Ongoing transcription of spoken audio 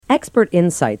Expert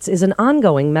Insights is an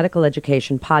ongoing medical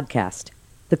education podcast.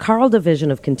 The Carle Division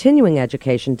of Continuing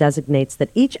Education designates that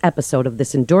each episode of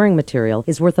this enduring material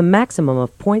is worth a maximum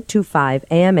of 0.25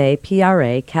 AMA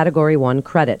PRA Category 1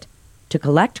 credit. To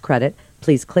collect credit,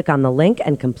 please click on the link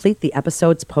and complete the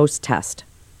episode's post-test.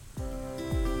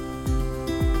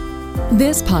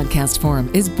 This podcast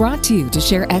forum is brought to you to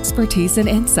share expertise and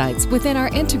insights within our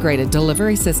integrated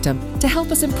delivery system to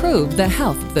help us improve the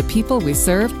health of the people we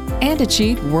serve and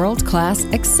achieve world-class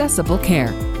accessible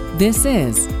care. This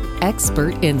is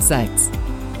Expert Insights.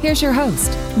 Here's your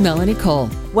host, Melanie Cole.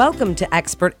 Welcome to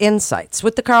Expert Insights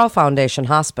with the Carle Foundation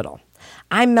Hospital.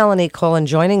 I'm Melanie Cole, and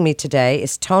joining me today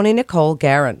is Toni Nicole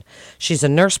Guerin. She's a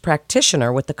nurse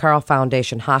practitioner with the Carle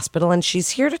Foundation Hospital, and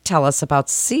she's here to tell us about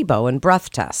SIBO and breath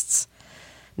tests.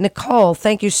 Nicole,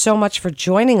 thank you so much for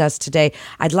joining us today.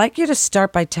 I'd like you to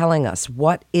start by telling us,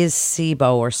 what is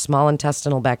SIBO, or small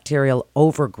intestinal bacterial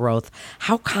overgrowth?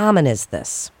 How common is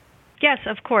this? Yes,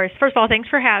 of course. First of all, thanks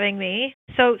for having me.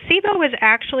 So SIBO is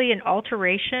actually an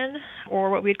alteration, or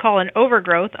what we'd call an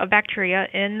overgrowth of bacteria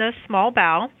in the small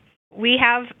bowel. We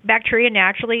have bacteria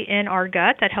naturally in our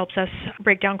gut that helps us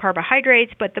break down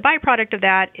carbohydrates, but the byproduct of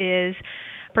that is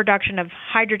production of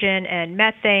hydrogen and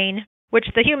methane, which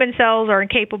the human cells are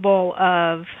incapable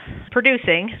of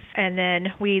producing, and then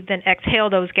we exhale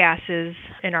those gases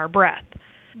in our breath.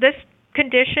 This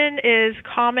condition is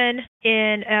common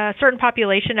in a certain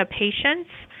population of patients.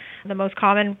 The most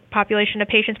common population of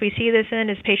patients we see this in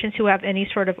is patients who have any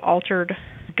sort of altered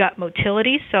gut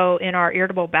motility, so in our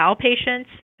irritable bowel patients,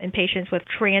 in patients with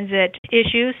transit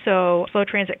issues, so slow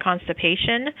transit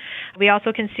constipation. We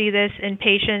also can see this in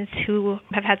patients who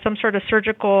have had some sort of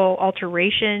surgical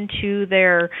alteration to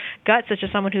their gut, such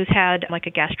as someone who's had like a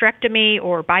gastrectomy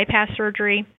or bypass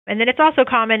surgery. And then it's also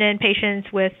common in patients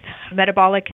with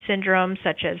metabolic syndromes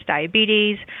such as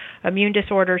diabetes, immune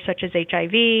disorders such as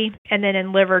HIV, and then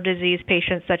in liver disease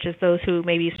patients such as those who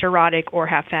may be cirrhotic or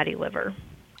have fatty liver.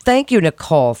 Thank you,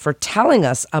 Nicole, for telling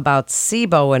us about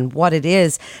SIBO and what it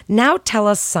is. Now tell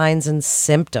us signs and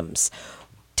symptoms.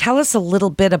 Tell us a little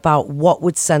bit about what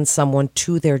would send someone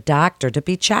to their doctor to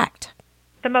be checked.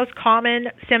 The most common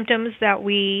symptoms that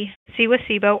we see with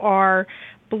SIBO are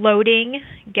bloating,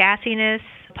 gassiness,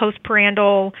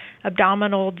 postprandial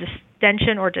abdominal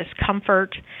distension or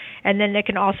discomfort, and then it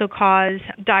can also cause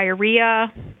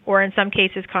diarrhea or in some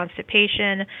cases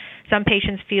constipation. Some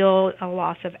patients feel a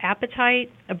loss of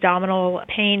appetite, abdominal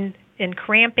pain and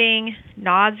cramping,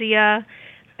 nausea.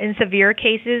 In severe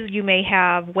cases, you may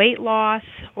have weight loss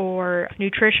or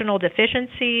nutritional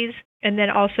deficiencies, and then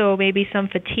also maybe some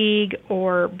fatigue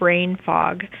or brain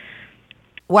fog.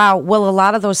 Wow. Well, a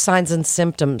lot of those signs and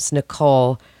symptoms,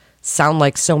 Nicole, sound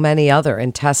like so many other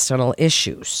intestinal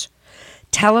issues.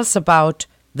 Tell us about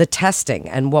the testing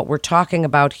and what we're talking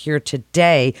about here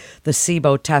today, the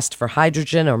SIBO test for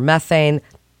hydrogen or methane.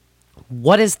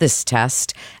 What is this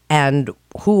test and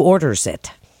who orders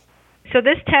it? So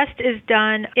this test is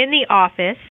done in the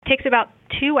office. It takes about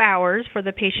 2 hours for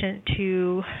the patient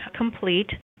to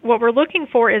complete. What we're looking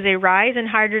for is a rise in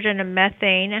hydrogen and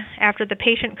methane after the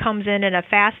patient comes in a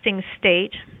fasting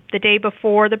state. The day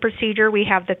before the procedure, we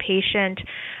have the patient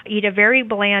eat a very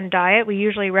bland diet. We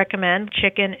usually recommend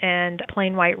chicken and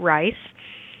plain white rice.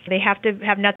 They have to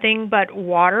have nothing but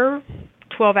water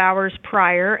 12 hours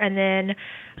prior, and then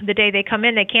the day they come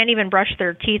in, they can't even brush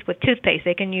their teeth with toothpaste.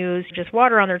 They can use just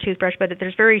water on their toothbrush, but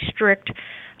there's very strict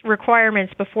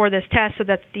requirements before this test so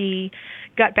that the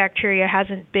gut bacteria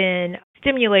hasn't been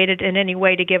stimulated in any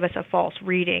way to give us a false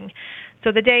reading.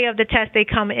 So the day of the test, they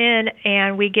come in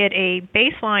and we get a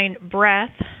baseline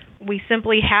breath. We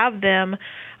simply have them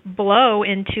blow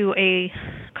into a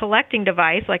collecting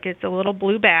device, like it's a little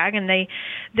blue bag, and they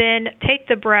then take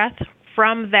the breath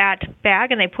from that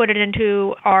bag and they put it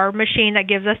into our machine that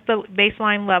gives us the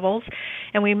baseline levels,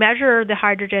 and we measure the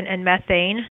hydrogen and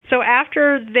methane. So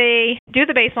after they do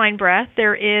the baseline breath,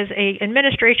 there is an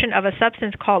administration of a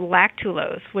substance called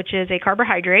lactulose, which is a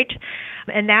carbohydrate,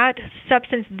 and that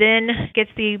substance then gets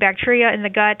the bacteria in the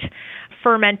gut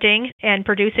fermenting and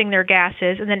producing their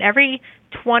gases, and then every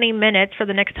 20 minutes, for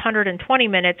the next 120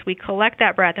 minutes, we collect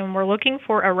that breath, and we're looking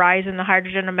for a rise in the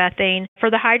hydrogen and methane.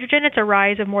 For the hydrogen, it's a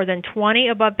rise of more than 20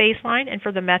 above baseline, and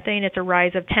for the methane, it's a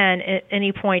rise of 10 at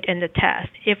any point in the test.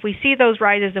 If we see those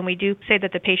rises, then we do say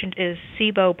that the patient is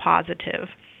SIBO positive.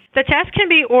 The test can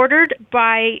be ordered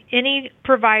by any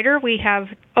provider. We have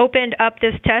opened up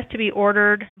this test to be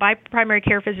ordered by primary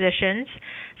care physicians,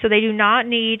 so they do not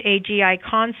need a GI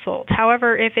consult.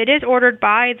 However, if it is ordered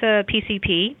by the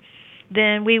PCP,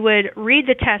 then we would read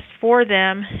the test for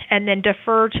them and then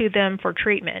defer to them for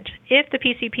treatment. If the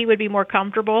PCP would be more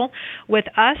comfortable with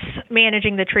us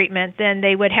managing the treatment, then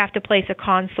they would have to place a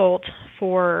consult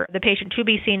for the patient to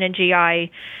be seen in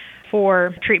GI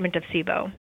for treatment of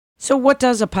SIBO. So what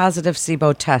does a positive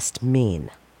SIBO test mean?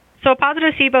 So a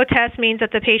positive SIBO test means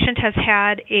that the patient has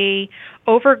had a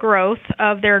overgrowth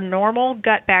of their normal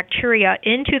gut bacteria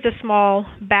into the small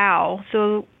bowel.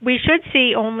 So we should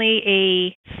see only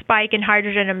a spike in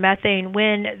hydrogen and methane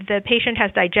when the patient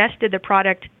has digested the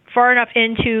product far enough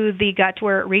into the gut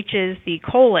where it reaches the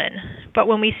colon. But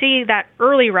when we see that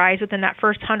early rise within that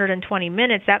first 120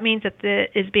 minutes, that means that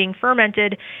it is being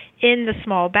fermented in the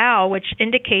small bowel, which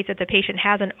indicates that the patient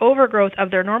has an overgrowth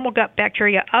of their normal gut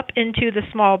bacteria up into the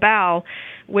small bowel,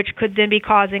 which could then be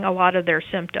causing a lot of their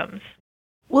symptoms.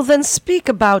 Well, then speak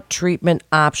about treatment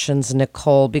options,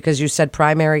 Nicole, because you said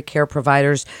primary care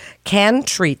providers can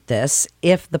treat this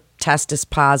if the test is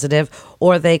positive,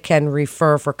 or they can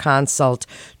refer for consult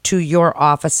to your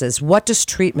offices. What does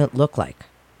treatment look like?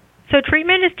 So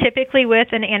treatment is typically with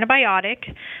an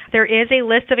antibiotic. There is a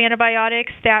list of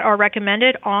antibiotics that are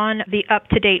recommended on the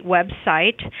UpToDate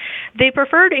website. The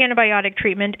preferred antibiotic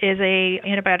treatment is an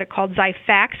antibiotic called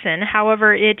Xifaxan.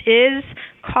 However, it is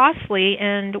costly,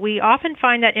 and we often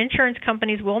find that insurance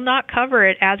companies will not cover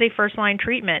it as a first-line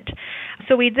treatment.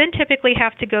 So we then typically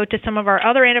have to go to some of our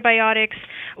other antibiotics.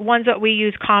 Ones that we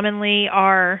use commonly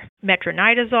are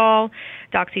metronidazole,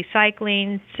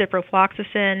 doxycycline,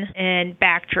 ciprofloxacin, and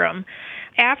Bactrim.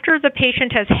 After the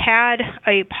patient has had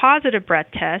a positive breath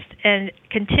test and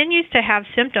continues to have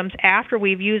symptoms after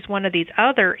we've used one of these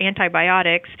other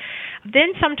antibiotics,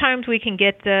 then sometimes we can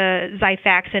get the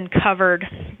Xifaxan covered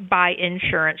by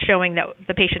insurance, showing that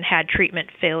the patient had treatment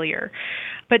failure.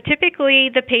 But typically,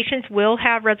 the patients will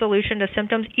have resolution to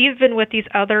symptoms even with these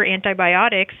other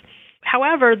antibiotics.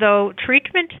 However, though,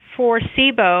 treatment for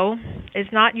SIBO is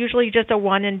not usually just a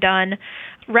one-and-done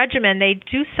regimen. They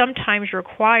do sometimes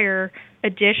require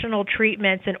additional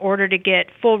treatments in order to get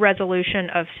full resolution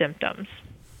of symptoms.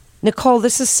 Nicole,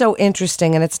 this is so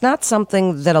interesting, and it's not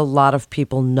something that a lot of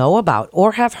people know about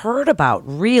or have heard about,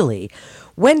 really.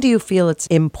 When do you feel it's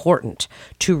important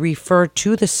to refer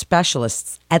to the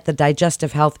specialists at the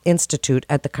Digestive Health Institute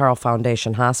at the Carle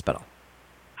Foundation Hospital?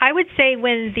 I would say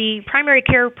when the primary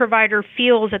care provider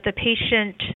feels that the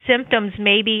patient symptoms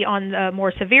may be on the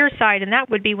more severe side, and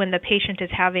that would be when the patient is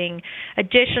having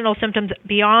additional symptoms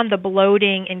beyond the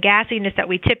bloating and gassiness that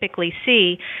we typically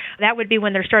see. That would be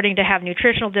when they're starting to have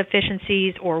nutritional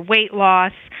deficiencies or weight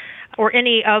loss, or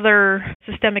any other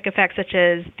systemic effects such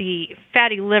as the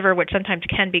fatty liver, which sometimes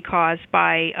can be caused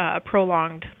by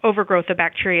prolonged overgrowth of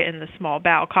bacteria in the small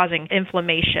bowel, causing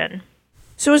inflammation.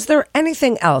 So is there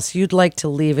anything else you'd like to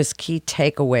leave as key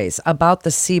takeaways about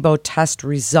the SIBO test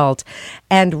result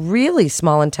and really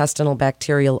small intestinal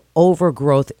bacterial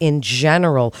overgrowth in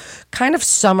general? Kind of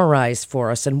summarize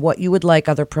for us and what you would like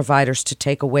other providers to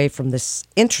take away from this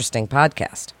interesting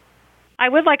podcast. I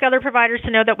would like other providers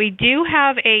to know that we do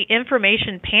have a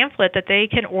information pamphlet that they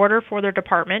can order for their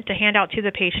department to hand out to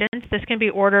the patients. This can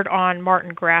be ordered on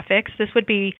Martin Graphics. This would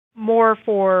be more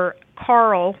for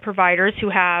Carle providers who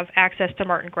have access to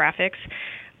Martin Graphics.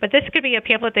 But this could be a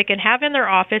pamphlet they can have in their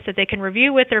office that they can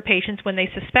review with their patients when they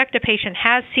suspect a patient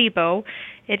has SIBO.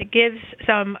 It gives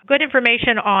some good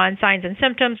information on signs and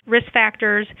symptoms, risk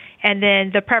factors, and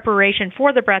then the preparation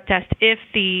for the breath test if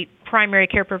the primary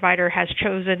care provider has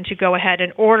chosen to go ahead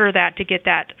and order that to get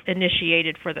that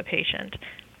initiated for the patient.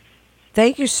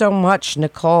 Thank you so much,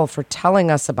 Nicole, for telling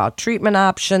us about treatment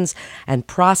options and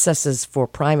processes for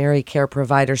primary care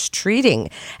providers treating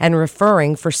and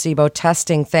referring for SIBO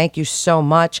testing. Thank you so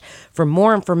much. For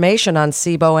more information on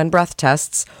SIBO and breath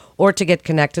tests, or to get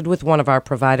connected with one of our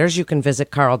providers, you can visit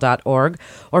carle.org,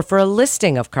 or for a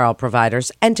listing of Carle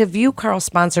providers and to view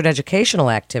Carle-sponsored educational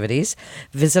activities,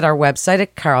 visit our website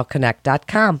at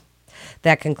carleconnect.com.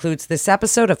 That concludes this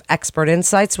episode of Expert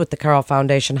Insights with the Carle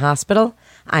Foundation Hospital.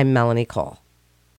 I'm Melanie Cole.